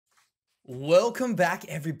Welcome back,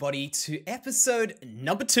 everybody, to episode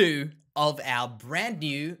number 2 of our brand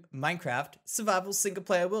new Minecraft survival single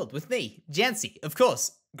player world with me, Jansey. Of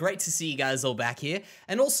course, great to see you guys all back here.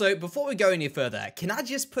 And also, before we go any further, can I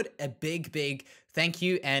just put a big thank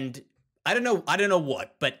you and I don't know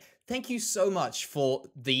what, but thank you so much for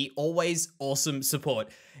the always awesome support.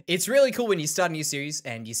 It's really cool when you start a new series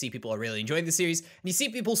and you see people are really enjoying the series and you see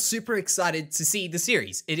people super excited to see the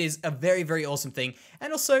series. It is a very awesome thing,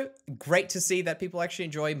 and also great to see that people actually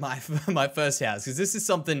enjoy my first house, because this is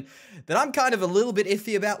something that I'm kind of a little bit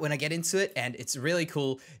iffy about when I get into it, and it's really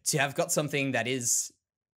cool to have got something that is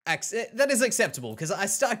acceptable, because I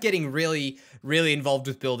start getting really involved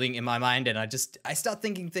with building in my mind, and I start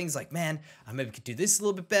thinking things like, man, I maybe could do this a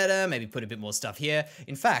little bit better, maybe put a bit more stuff here.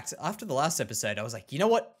 In fact, after the last episode, I was like, you know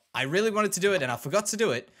what? I really wanted to do it and I forgot to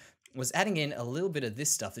do it. Was adding in a little bit of this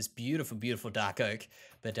stuff, this beautiful dark oak,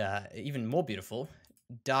 but even more beautiful,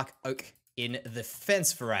 dark oak in the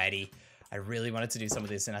fence variety. I really wanted to do some of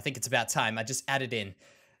this, and I think it's about time. I just added in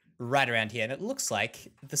right around here, and it looks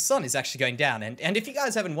like the sun is actually going down. And if you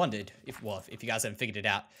guys haven't wondered, if you guys haven't figured it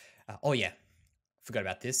out, oh yeah, forgot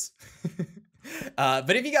about this.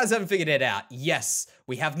 But if you guys haven't figured it out, yes,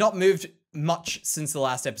 we have not moved much since the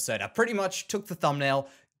last episode. I pretty much took the thumbnail,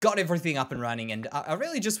 got everything up and running, and I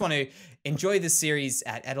really just want to enjoy this series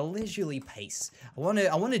at a leisurely pace. I want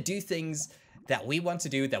to do things that we want to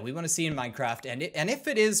do, that we want to see in Minecraft, and if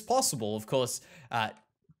it is possible, of course,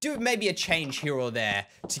 do maybe a change here or there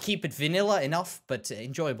to keep it vanilla enough, but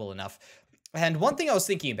enjoyable enough. And one thing I was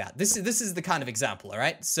thinking about, this is the kind of example, all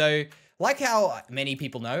right? So, like how many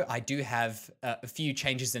people know, I do have a few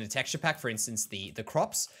changes in a texture pack, for instance, the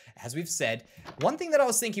crops, as we've said. One thing that I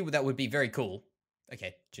was thinking that would be very cool,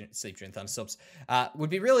 okay, sleep during thunderstorms, would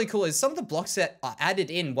be really cool is some of the blocks that are added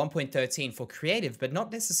in 1.13 for creative, but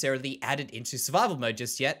not necessarily added into survival mode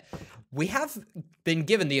just yet. We have been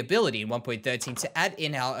given the ability in 1.13 to add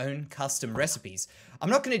in our own custom recipes. I'm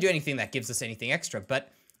not going to do anything that gives us anything extra,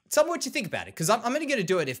 but tell me what you think about it, because I'm only going to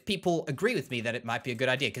do it if people agree with me that it might be a good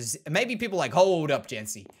idea, because maybe people are like, hold up,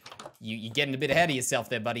 Jansey. You're getting a bit ahead of yourself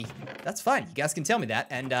there, buddy. That's fine. You guys can tell me that,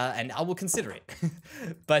 and I will consider it.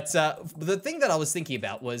 But the thing that I was thinking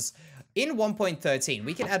about was, in 1.13,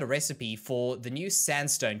 we can add a recipe for the new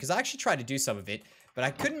sandstone, because I actually tried to do some of it, but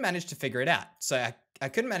I couldn't manage to figure it out. So I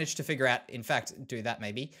couldn't manage to figure out, in fact, do that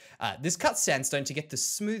maybe, this cut sandstone to get the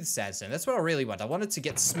smooth sandstone. That's what I really want. I wanted to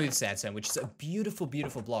get smooth sandstone, which is a beautiful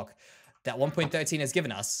block that 1.13 has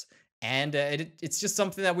given us. And it's just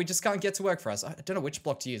something that we just can't get to work for us. I don't know which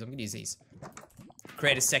block to use. I'm going to use these.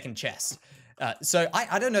 Create a second chest. So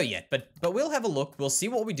I don't know yet, but we'll have a look. We'll see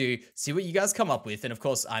what we do, see what you guys come up with. And of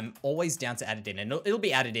course, I'm always down to add it in, and it'll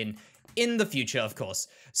be added in the future, of course.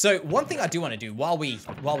 So one thing I do want to do while we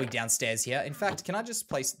downstairs here, in fact, can I just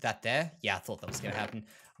place that there? Yeah, I thought that was going to happen.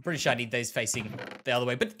 I'm pretty sure I need these facing the other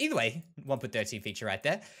way, but either way, 1.13 feature right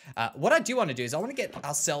there. What I do want to do is I want to get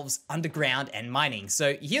ourselves underground and mining.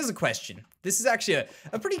 So here's a question. This is actually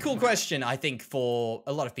a pretty cool question, I think, for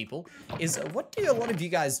a lot of people, is what do a lot of you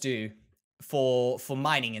guys do for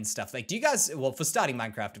mining and stuff? Like, do you guys, well, for starting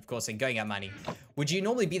Minecraft, of course, and going out mining, would you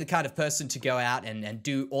normally be the kind of person to go out and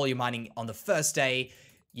do all your mining on the first day,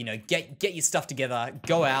 you know, get your stuff together,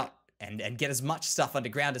 go out and get as much stuff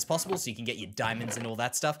underground as possible so you can get your diamonds and all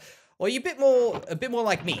that stuff? Or are you a bit more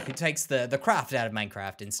like me, who takes the craft out of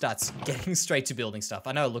Minecraft and starts getting straight to building stuff?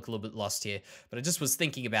 I know I look a little bit lost here, but I just was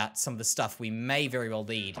thinking about some of the stuff we may very well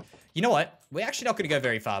need. You know what? We're actually not going to go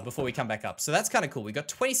very far before we come back up, so that's kind of cool. We got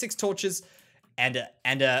 26 torches and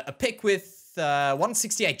a pick with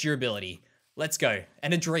 168 durability. Let's go.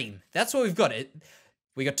 And a dream. That's what we've got.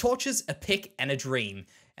 We got torches, a pick, and a dream.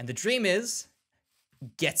 And the dream is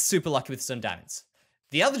get super lucky with some diamonds.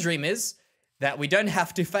 The other dream is that we don't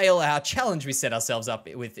have to fail our challenge we set ourselves up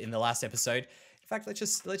with in the last episode. In fact, let's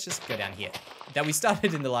just go down here. That we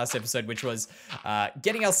started in the last episode, which was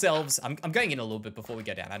getting ourselves. I'm going in a little bit before we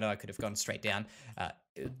go down. I know I could have gone straight down.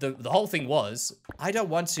 The whole thing was, I don't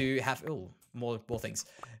want to have more things.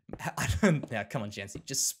 Now, come on, Jansey,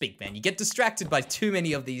 just speak, man. You get distracted by too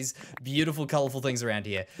many of these beautiful, colorful things around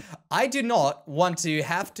here. I do not want to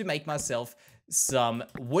have to make myself some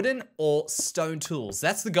wooden or stone tools.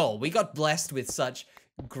 That's the goal. We got blessed with such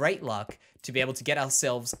great luck to be able to get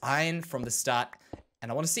ourselves iron from the start, and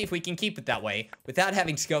I want to see if we can keep it that way without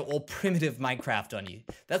having to go all primitive Minecraft on you.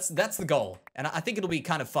 That's the goal, and I think it'll be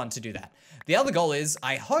kind of fun to do that. The other goal is,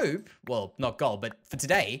 I hope, well, not goal, but for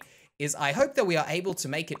today, is I hope that we are able to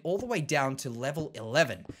make it all the way down to level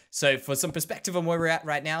 11. So for some perspective on where we're at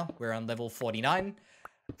right now, we're on level 49.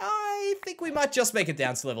 I think we might just make it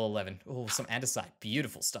down to level 11. Oh, some andesite.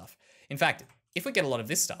 Beautiful stuff. In fact, if we get a lot of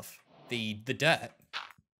this stuff, the dirt,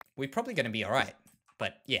 we're probably going to be all right.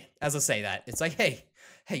 But yeah, as I say that, it's like, hey,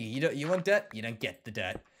 you want dirt? You don't get the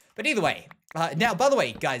dirt. But either way, now, by the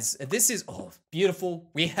way, guys, this is, oh, beautiful.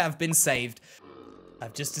 We have been saved.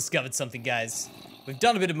 I've just discovered something, guys. We've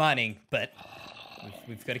done a bit of mining, but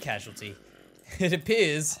we've got a casualty. It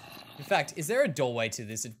appears, in fact, is there a doorway to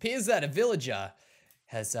this? It appears that a villager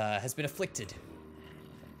has been afflicted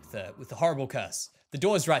with a horrible curse. The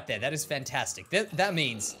door is right there. That is fantastic. That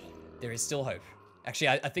means there is still hope. Actually,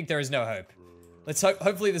 I think there is no hope. Let's hope.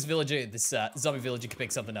 Hopefully, this zombie villager can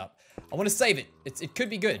pick something up. I want to save it. It could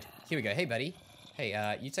be good. Here we go. Hey, buddy.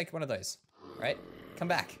 Hey, you take one of those. All right, come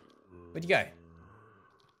back. Where'd you go?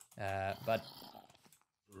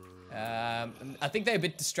 I think they're a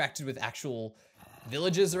bit distracted with actual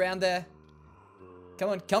villagers around there. Come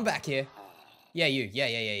on, come back here. Yeah, you. Yeah,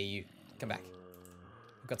 you. Come back.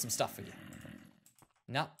 I've got some stuff for you.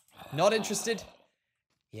 No, not interested.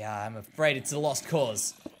 Yeah, I'm afraid it's a lost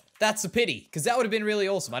cause. That's a pity, because that would have been really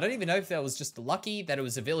awesome. I don't even know if that was just lucky that it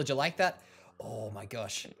was a villager like that. Oh my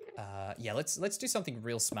gosh. Yeah, let's do something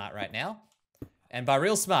real smart right now. And by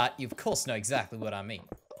real smart, you of course know exactly what I mean,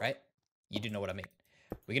 right? You do know what I mean.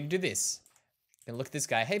 We're gonna do this. Gonna look at this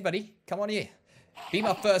guy. Hey, buddy, come on here. Be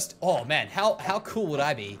my first. Oh man, how cool would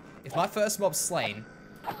I be if my first mob slain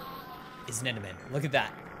is an Enderman? Look at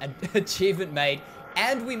that. An achievement made.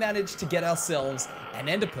 And we managed to get ourselves an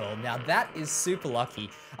ender pearl. Now that is super lucky.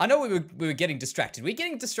 I know we were getting distracted. We're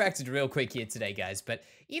getting distracted real quick here today, guys. But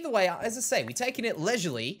either way, as I say, we're taking it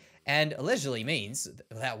leisurely. And leisurely means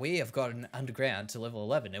that we have gotten underground to level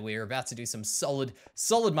 11. And we're about to do some solid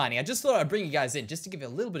mining. I just thought I'd bring you guys in just to give you a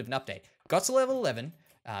little bit of an update. Got to level 11.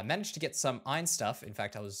 Managed to get some iron stuff. In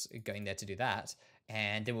fact, I was going there to do that.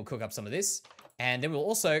 And then we'll cook up some of this. And then we'll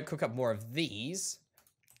also cook up more of these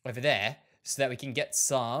over there. So that we can get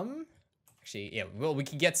some, actually, yeah, well, we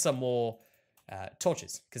can get some more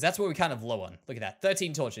torches, because that's what we're kind of low on. Look at that,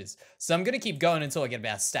 13 torches. So I'm going to keep going until I get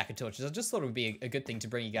about a stack of torches. I just thought it would be a good thing to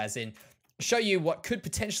bring you guys in, show you what could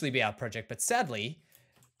potentially be our project, but sadly,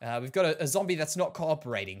 we've got a zombie that's not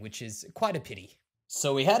cooperating, which is quite a pity.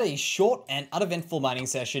 So we had a short and uneventful mining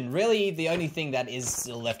session. Really, the only thing that is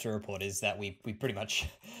still left to report is that we pretty much,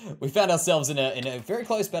 we found ourselves in a very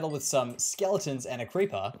close battle with some skeletons and a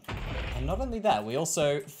creeper. And not only that, we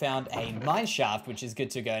also found a mine shaft, which is good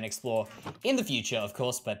to go and explore in the future, of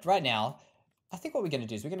course. But right now, I think what we're going to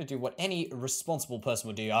do is we're going to do what any responsible person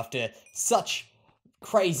would do after such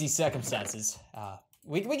crazy circumstances.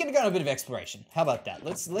 We're going to go on a bit of exploration. How about that?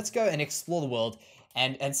 Let's go and explore the world.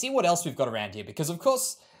 And see what else we've got around here, because of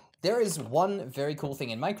course there is one very cool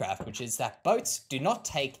thing in Minecraft, which is that boats do not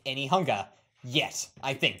take any hunger yet.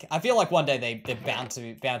 I think. I feel like one day they're bound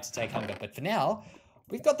to take hunger, but for now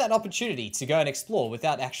we've got that opportunity to go and explore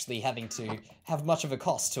without actually having to have much of a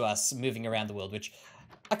cost to us moving around the world. Which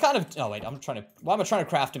I kind of. Oh wait, why am I trying to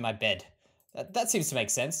craft in my bed? That seems to make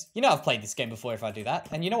sense. You know, I've played this game before if I do that.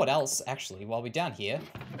 And you know what else? Actually, while we're down here,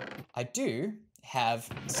 I do have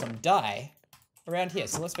some dye around here,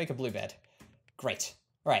 so let's make a blue bed. Great.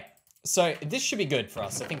 All right, so this should be good for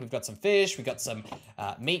us. I think we've got some fish, we've got some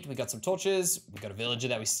meat, we've got some torches, we've got a villager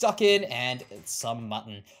that we stuck in, and some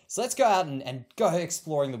mutton. So let's go out and go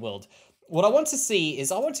exploring the world. What I want to see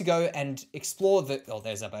is I want to go and explore the, oh,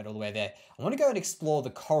 there's that boat all the way there. I want to go and explore the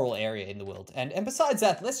coral area in the world. And besides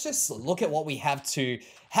that, let's just look at what we have to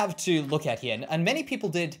look at here. And many people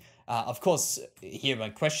did, of course, hear a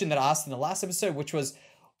question that I asked in the last episode, which was,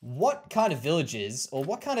 what kind of villages or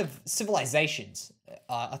what kind of civilizations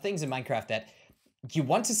are things in Minecraft that you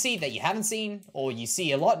want to see that you haven't seen, or you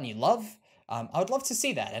see a lot and you love? I would love to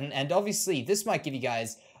see that, and obviously this might give you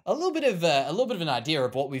guys a little bit of an idea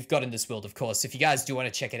of what we've got in this world. Of course, if you guys do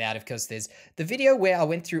want to check it out, of course, there's the video where I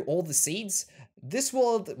went through all the seeds. This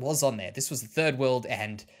world was on there. This was the third world,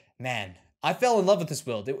 and man, I fell in love with this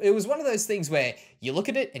world. It was one of those things where you look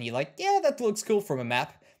at it and you're like, yeah, that looks cool from a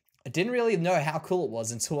map. I didn't really know how cool it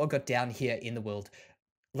was until I got down here in the world.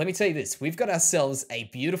 Let me tell you this, we've got ourselves a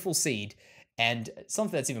beautiful seed, and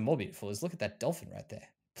something that's even more beautiful is look at that dolphin right there.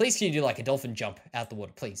 Please can you do like a dolphin jump out the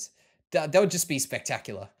water, please? That would just be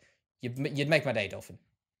spectacular. You'd make my day, dolphin.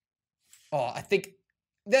 Oh, I think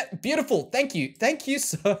that beautiful. Thank you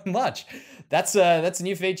so much. That's a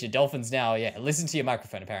new feature. Dolphins now, yeah, listen to your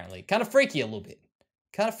microphone apparently. Kind of freaky a little bit.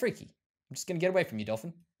 Kind of freaky. I'm just gonna get away from you,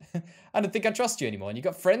 dolphin. I don't think I trust you anymore. And you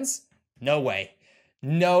got friends? No way.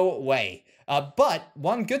 No way. But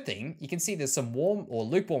one good thing, you can see there's some warm or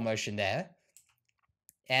lukewarm motion there.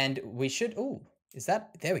 And we should, ooh, is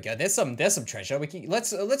that, there we go. There's some treasure. We can,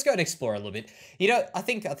 let's go and explore a little bit. You know, I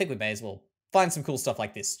think we may as well find some cool stuff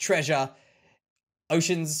like this. Treasure.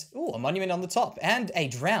 oceans. Ooh, a monument on the top and a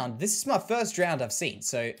drowned. This is my first drowned I've seen.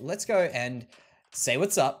 So let's go and say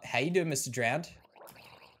what's up. How you doing, Mr. Drowned?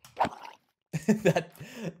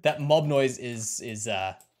 that mob noise is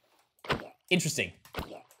interesting.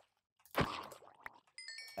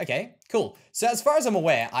 Okay, cool. So as far as I'm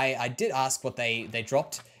aware, I did ask what they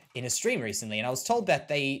dropped in a stream recently, and I was told that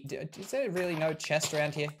is there really no chest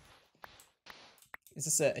around here? Is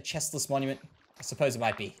this a chestless monument? I suppose it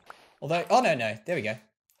might be. Although, oh no, there we go.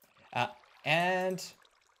 And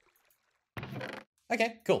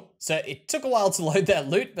okay, cool. So it took a while to load that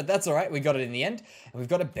loot, but that's all right. We got it in the end. And we've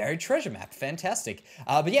got a buried treasure map. Fantastic.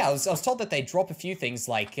 But yeah, I was told that they drop a few things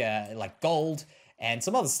like gold and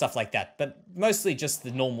some other stuff like that, but mostly just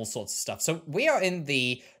the normal sorts of stuff. So we are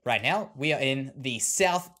right now, we are in the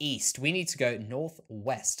southeast. We need to go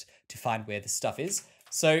northwest to find where the stuff is.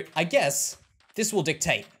 So I guess this will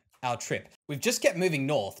dictate our trip. We've just kept moving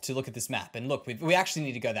north to look at this map, and look, we actually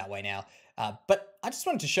need to go that way now. But I just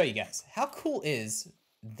wanted to show you guys, how cool is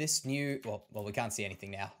this new, well, we can't see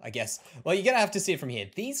anything now, I guess. Well, you're gonna have to see it from here.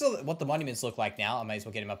 These are what the monuments look like now. I may as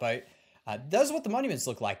well get in my boat. Those are what the monuments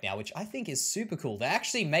look like now, which I think is super cool. They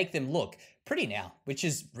actually make them look pretty now, which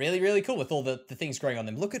is really, really cool with all the things growing on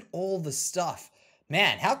them. Look at all the stuff.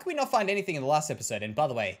 Man, how could we not find anything in the last episode? And by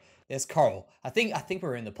the way, there's coral. I think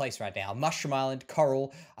we're in the place right now. Mushroom Island,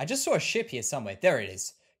 coral. I just saw a ship here somewhere. There it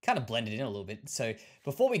is. Kind of blended in a little bit. So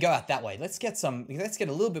before we go out that way, let's get a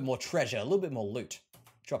little bit more treasure, a little bit more loot.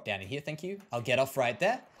 Drop down in here, thank you. I'll get off right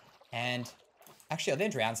there. And actually, are there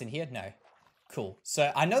drowns in here? No. Cool.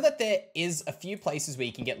 So I know that there is a few places where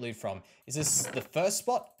you can get loot from. Is this the first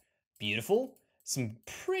spot? Beautiful. Some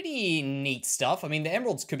pretty neat stuff. I mean, the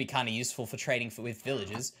emeralds could be kind of useful for trading with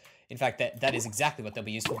villagers. In fact, that is exactly what they'll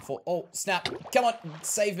be useful for. Oh, snap. Come on,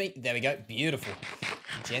 save me. There we go. Beautiful.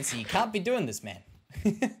 Jansey, you can't be doing this, man.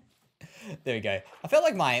 There we go. I felt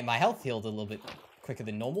like my health healed a little bit quicker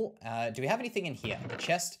than normal. Do we have anything in here? A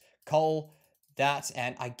chest, coal, that,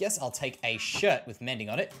 and I guess I'll take a shirt with mending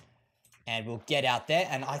on it. And we'll get out there,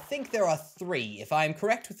 and I think there are 3. If I'm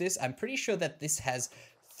correct with this, I'm pretty sure that this has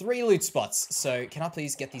 3 loot spots. So can I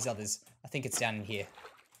please get these others? I think it's down in here.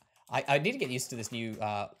 I need to get used to this new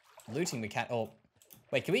looting mechanic. Oh,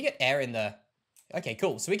 wait, can we get air in the... Okay,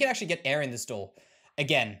 cool. So we can actually get air in this door.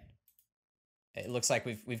 Again, it looks like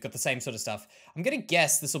we've got the same sort of stuff. I'm gonna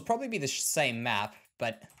guess this will probably be the same map,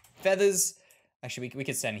 but feathers... Actually, we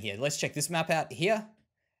could stand here. Let's check this map out here.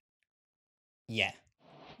 Yeah.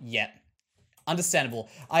 Understandable.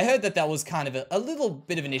 I heard that was kind of a little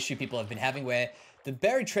bit of an issue people have been having where the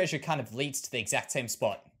buried treasure kind of leads to the exact same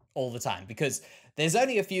spot all the time because there's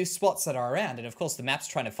only a few spots that are around, and of course the map's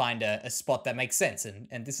trying to find a spot that makes sense,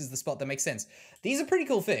 and this is the spot that makes sense. These are pretty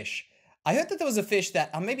cool fish. I heard that there was a fish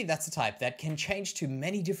that, maybe that's a type, that can change to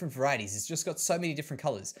many different varieties. It's just got so many different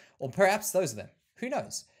colors, or perhaps those are them. Who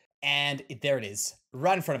knows? And there it is,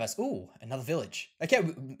 right in front of us. Ooh, another village.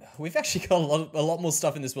 Okay, we've actually got a lot more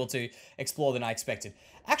stuff in this world to explore than I expected.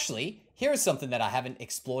 Actually, here is something that I haven't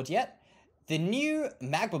explored yet. The new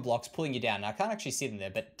magma blocks pulling you down. Now, I can't actually see them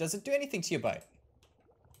there, but does it do anything to your boat?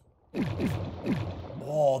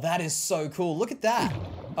 Oh, that is so cool. Look at that.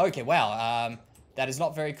 Okay, wow. That is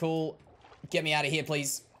not very cool. Get me out of here,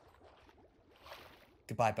 please.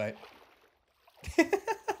 Goodbye, boat.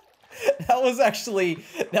 That was actually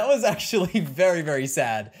very, very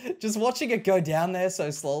sad. Just watching it go down there so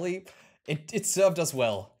slowly, it served us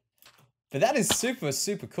well. But that is super,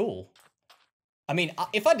 super cool. I mean,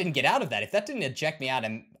 if I didn't get out of that, if that didn't eject me out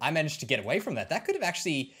and I managed to get away from that, that could have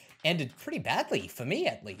actually ended pretty badly, for me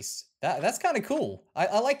at least. That's kind of cool.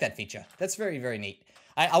 I like that feature. That's very, very neat.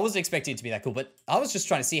 I wasn't expecting it to be that cool, but I was just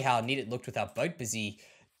trying to see how neat it looked with our boat busy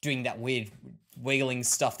doing that weird wiggling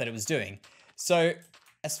stuff that it was doing. So...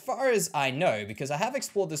 as far as I know, because I have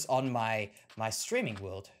explored this on my streaming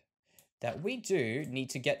world, that we do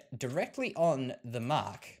need to get directly on the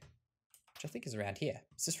mark, which I think is around here.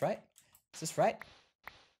 Is this right? Is this right?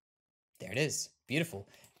 There it is. Beautiful.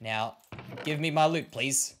 Now, give me my loot,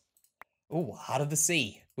 please. Ooh, Heart of the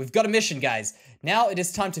Sea. We've got a mission, guys. Now it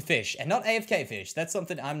is time to fish, and not AFK fish. That's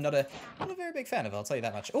something I'm not a very big fan of, I'll tell you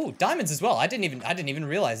that much. Oh, diamonds as well. I didn't even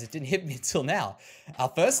realize it didn't hit me until now. Our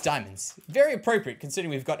first diamonds. Very appropriate considering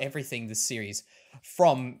we've got everything this series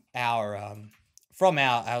from our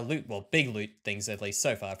loot, well, big loot things at least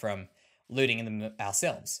so far, from looting them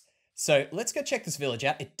ourselves. So let's go check this village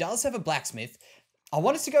out. It does have a blacksmith. I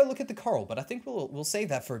wanted to go look at the coral, but I think we'll save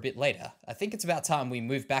that for a bit later. I think it's about time we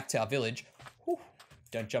move back to our village. Whew,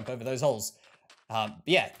 don't jump over those holes.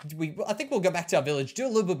 Yeah, I think we'll go back to our village, do a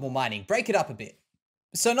little bit more mining, break it up a bit.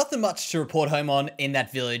 So nothing much to report home on in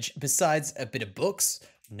that village besides a bit of books,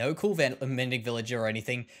 No cool vending villager or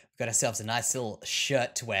anything. We've got ourselves a nice little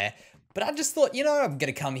shirt to wear. But I just thought, you know, I'm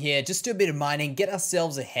going to come here, just do a bit of mining, get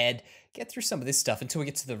ourselves ahead, get through some of this stuff until we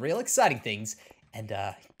get to the real exciting things, and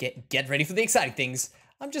get ready for the exciting things.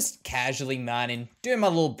 I'm just casually mining, doing my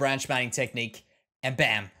little branch mining technique, and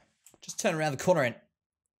bam, just turn around the corner and...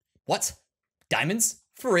 What? Diamonds?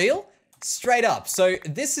 For real? Straight up. So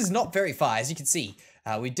this is not very far, as you can see.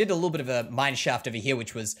 We did a little bit of a mine shaft over here,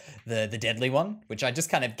 which was the deadly one, which I just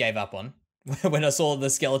kind of gave up on when I saw the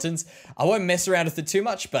skeletons. I won't mess around with it too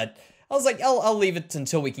much, but I was like, I'll leave it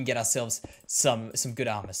until we can get ourselves some good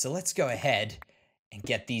armor. So let's go ahead and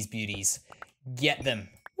get these beauties. Get them.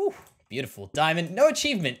 Woo, beautiful. Diamond. No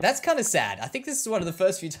achievement. That's kind of sad. I think this is one of the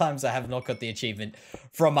first few times I have not got the achievement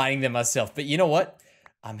from mining them myself. But you know what?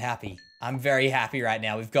 I'm happy. I'm very happy right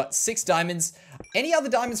now. We've got 6 diamonds. Any other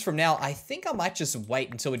diamonds from now, I think I might just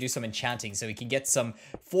wait until we do some enchanting so we can get some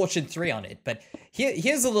Fortune 3 on it. But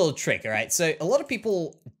here's a little trick, all right? So a lot of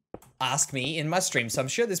people ask me in my stream, so I'm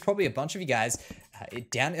sure there's probably a bunch of you guys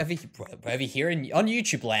down over here on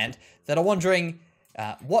YouTube land that are wondering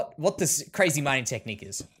what this crazy mining technique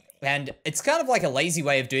is. And it's kind of like a lazy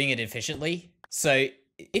way of doing it efficiently. So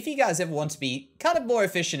if you guys ever want to be kind of more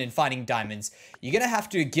efficient in finding diamonds, you're going to have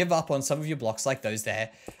to give up on some of your blocks like those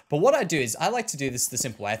there. But what I do is I like to do this the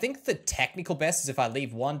simple way. I think the technical best is if I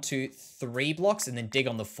leave 1, 2, 3 blocks and then dig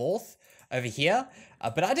on the 4th over here.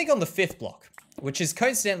 But I dig on the 5th block, which is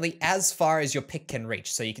coincidentally as far as your pick can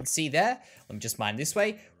reach. So you can see there, let me just mine this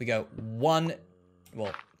way. We go 1,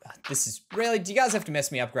 well, this is really, do you guys have to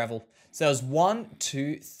mess me up, Gravel? So it was 1,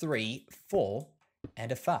 2, 3, 4,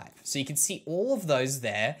 and a 5. So you can see all of those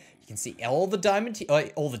there. You can see all the diamond,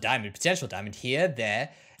 potential diamond here,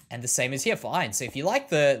 there, and the same as here for iron. So if you like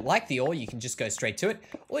the ore, you can just go straight to it,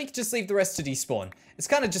 or you can just leave the rest to despawn. It's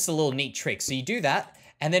kind of just a little neat trick. So you do that,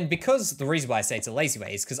 and then because the reason why I say it's a lazy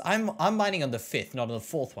way is because I'm mining on the 5th, not on the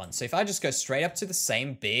 4th one. So if I just go straight up to the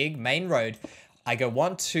same big main road, I go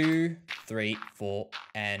 1, 2, 3, 4,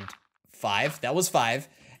 and 5. That was 5.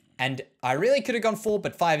 And I really could have gone 4,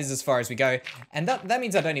 but 5 is as far as we go. And that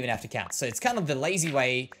means I don't even have to count. So it's kind of the lazy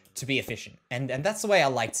way to be efficient. And that's the way I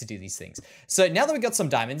like to do these things. So now that we've got some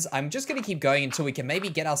diamonds, I'm just going to keep going until we can maybe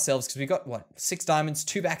get ourselves, because we've got, what, 6 diamonds,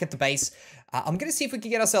 2 back at the base. I'm going to see if we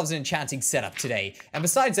can get ourselves an enchanting setup today. And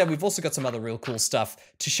besides that, we've also got some other real cool stuff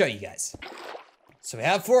to show you guys. So we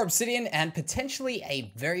have 4 obsidian and potentially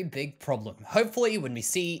a very big problem. Hopefully when we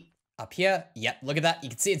see up here, yep, look at that. You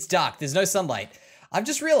can see it's dark. There's no sunlight. I've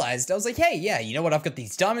just realized, I was like, hey, yeah, you know what? I've got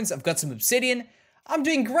these diamonds. I've got some obsidian. I'm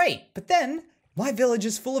doing great. But then my village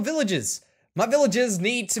is full of villagers. My villagers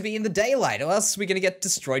need to be in the daylight or else we're going to get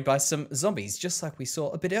destroyed by some zombies, just like we saw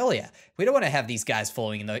a bit earlier. We don't want to have these guys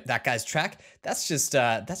following in that guy's track. That's just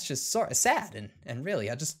so sad. And really,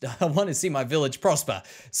 I want to see my village prosper.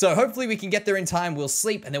 So hopefully we can get there in time. We'll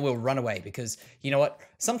sleep and then we'll run away because you know what?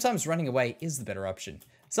 Sometimes running away is the better option.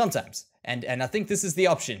 Sometimes. And I think this is the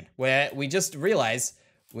option where we just realize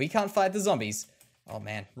we can't fight the zombies. Oh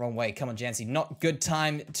man, wrong way. Come on, Jansey. Not good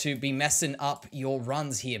time to be messing up your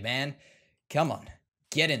runs here, man. Come on,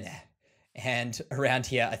 get in there. And around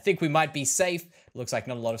here, I think we might be safe. Looks like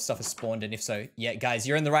not a lot of stuff has spawned, and if so, yeah, guys,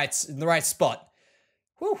 you're in the right spot.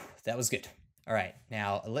 Whew, that was good. All right,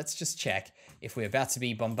 now let's just check if we're about to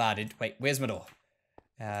be bombarded. Wait, where's my door?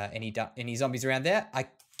 Any zombies around there? I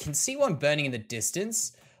can see one burning in the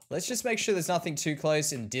distance. Let's just make sure there's nothing too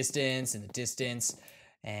close in the distance,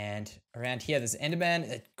 And around here, there's an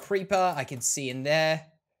Enderman, a Creeper I can see in there.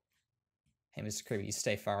 Hey, Mr. Creeper, you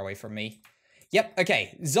stay far away from me. Yep,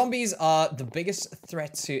 okay. Zombies are the biggest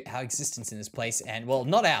threat to our existence in this place. And, well,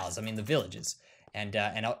 not ours. I mean, the villagers. And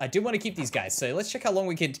I do want to keep these guys. So let's check how long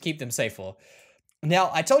we can keep them safe for.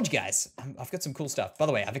 Now, I told you guys, I've got some cool stuff. By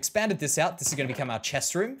the way, I've expanded this out. This is going to become our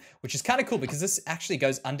chest room, which is kind of cool because this actually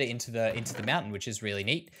goes into the mountain, which is really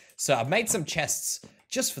neat. So I've made some chests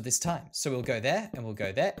just for this time. So we'll go there, and we'll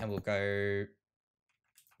go there, and we'll go...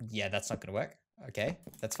 Yeah, that's not going to work. Okay,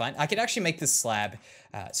 that's fine. I can actually make this slab.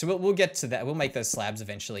 So we'll get to that. We'll make those slabs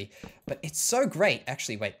eventually. But it's so great.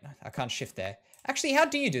 Actually, wait, I can't shift there. Actually, how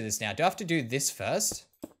do you do this now? Do I have to do this first?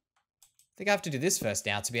 I think I have to do this first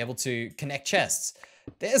now to be able to connect chests.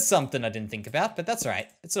 There's something I didn't think about, but that's all right.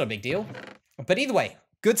 It's not a big deal. But either way,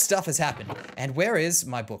 good stuff has happened. And where is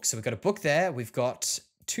my book? So we've got a book there. We've got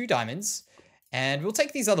 2 diamonds. And we'll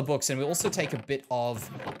take these other books and we'll also take a bit of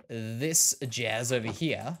this jazz over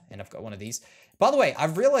here. And I've got one of these. By the way,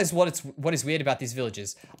 I've realized what is weird about these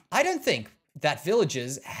villages. I don't think that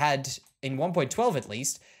villages had, in 1.12 at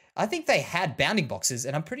least, I think they had bounding boxes,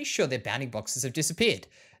 and I'm pretty sure their bounding boxes have disappeared.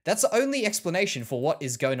 That's the only explanation for what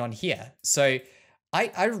is going on here. So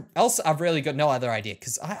I've really got no other idea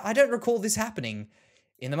because I don't recall this happening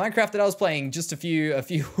in the Minecraft that I was playing just a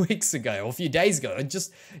few weeks ago or a few days ago, and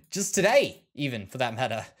just today even for that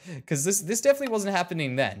matter, because this definitely wasn't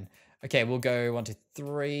happening then. Okay, we'll go 1, 2,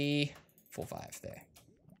 3, 4, 5 there.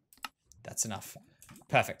 That's enough.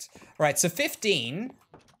 Perfect. All right, so 15.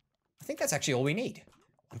 I think that's actually all we need.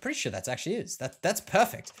 I'm pretty sure that's actually is. That's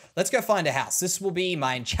perfect. Let's go find a house. This will be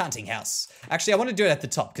my enchanting house. Actually, I want to do it at the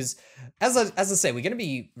top because, as I say, we're going to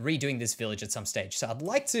be redoing this village at some stage. So I'd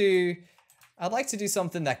like to do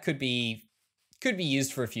something that could be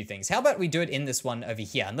used for a few things. How about we do it in this one over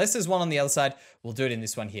here? Unless there's one on the other side, we'll do it in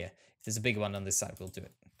this one here. If there's a bigger one on this side, we'll do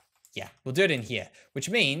it. Yeah, we'll do it in here, which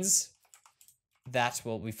means that,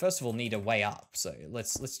 well, we first of all need a way up. So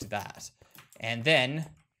let's do that, and then.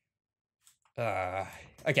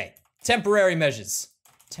 Okay, temporary measures.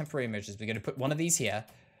 Temporary measures. We're going to put one of these here.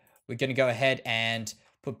 We're going to go ahead and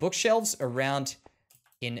put bookshelves around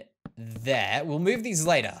in there. We'll move these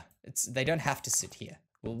later. They don't have to sit here.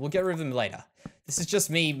 We'll get rid of them later. This is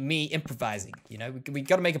just me improvising. You know, we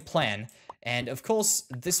got to make a plan. And of course,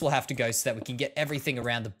 this will have to go so that we can get everything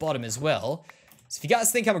around the bottom as well. So if you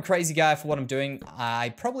guys think I'm a crazy guy for what I'm doing,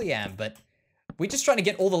 I probably am, but we're just trying to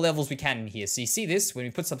get all the levels we can in here. So you see this, when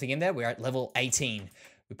we put something in there, we're at level 18.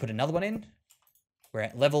 We put another one in, we're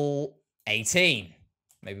at level 18.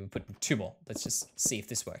 Maybe we put 2 more. Let's just see if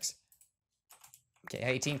this works. Okay,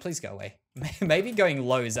 18, please go away. Maybe going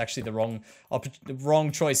low is actually the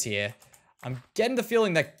wrong choice here. I'm getting the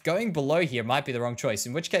feeling that going below here might be the wrong choice,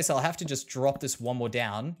 in which case I'll have to just drop this one more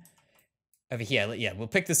down over here. Yeah, we'll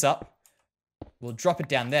pick this up. We'll drop it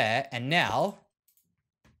down there, and now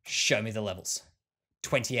show me the levels.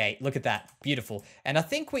 28. Look at that. Beautiful. And I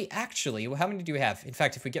think we actually, well, how many do we have? In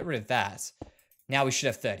fact, if we get rid of that, now we should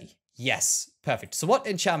have 30. Yes. Perfect. So what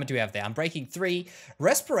enchantment do we have there? I'm breaking 3.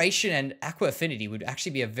 Respiration and Aqua Affinity would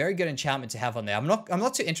actually be a very good enchantment to have on there. I'm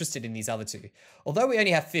not too interested in these other 2. Although we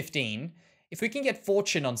only have 15, if we can get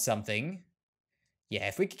Fortune on something, yeah,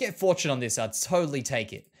 if we could get Fortune on this, I'd totally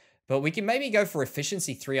take it. But we can maybe go for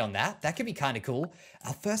Efficiency 3 on that. That could be kind of cool.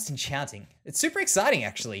 Our first enchanting. It's super exciting,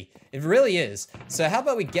 actually. It really is. So how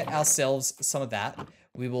about we get ourselves some of that?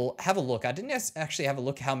 We will have a look. I didn't actually have a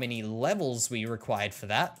look how many levels we required for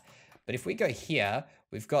that. But if we go here,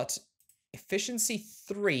 we've got Efficiency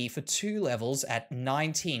 3 for 2 levels at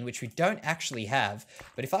 19, which we don't actually have.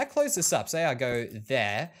 But if I close this up, say I go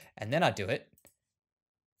there, and then I do it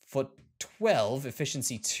for 12,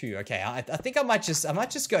 Efficiency 2. Okay, I think I might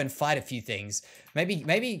just go and fight a few things.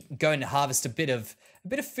 Maybe go and harvest a bit of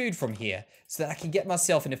food from here so that I can get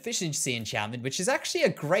myself an efficiency enchantment, which is actually a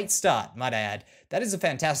great start, might I add. That is a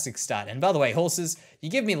fantastic start. And by the way, horses, you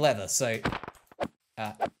give me leather, so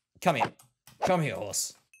come here. Come here,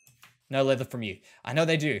 horse. No leather from you. I know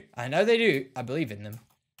they do. I know they do. I believe in them.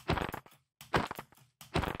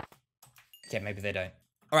 Okay, maybe they don't.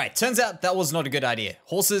 All right, turns out that was not a good idea.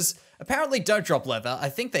 Horses apparently don't drop leather. I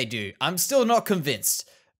think they do. I'm still not convinced.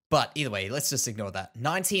 But either way, let's just ignore that.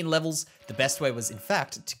 19 levels. The best way was, in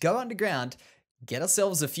fact, to go underground, get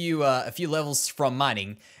ourselves a few levels from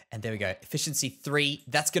mining, and there we go. Efficiency 3.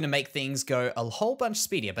 That's going to make things go a whole bunch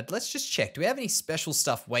speedier. But let's just check. Do we have any special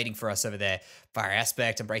stuff waiting for us over there? Fire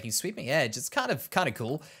aspect and breaking sweeping edge. It's kind of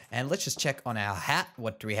cool. And let's just check on our hat.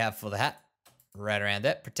 What do we have for the hat? Right around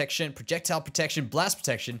that. Protection, projectile protection, blast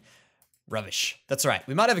protection. Rubbish. That's right.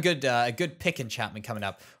 We might have a good pick enchantment coming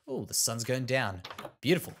up. Oh, the sun's going down.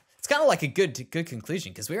 Beautiful. It's kind of like a good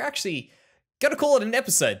conclusion because we're actually gonna call it an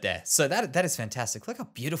episode there. So that is fantastic. Look how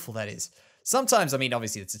beautiful that is. Sometimes, I mean,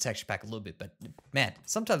 obviously it's a texture pack a little bit, but man,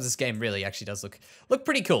 sometimes this game really actually does look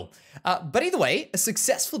pretty cool. But either way, a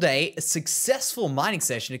successful day, a successful mining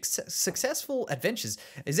session, successful adventures.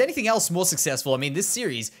 Is anything else more successful? I mean, this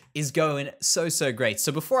series is going so great.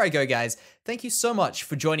 So before I go, guys, thank you so much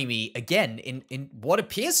for joining me again in what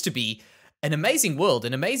appears to be an amazing world,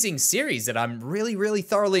 an amazing series that I'm really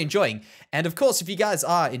thoroughly enjoying. And of course, if you guys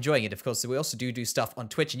are enjoying it, of course, we also do stuff on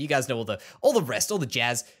Twitch, and you guys know all the rest, all the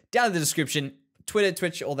jazz down in the description. Twitter,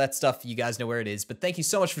 Twitch, all that stuff. You guys know where it is. But thank you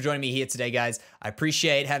so much for joining me here today, guys. I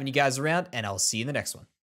appreciate having you guys around, and I'll see you in the next one.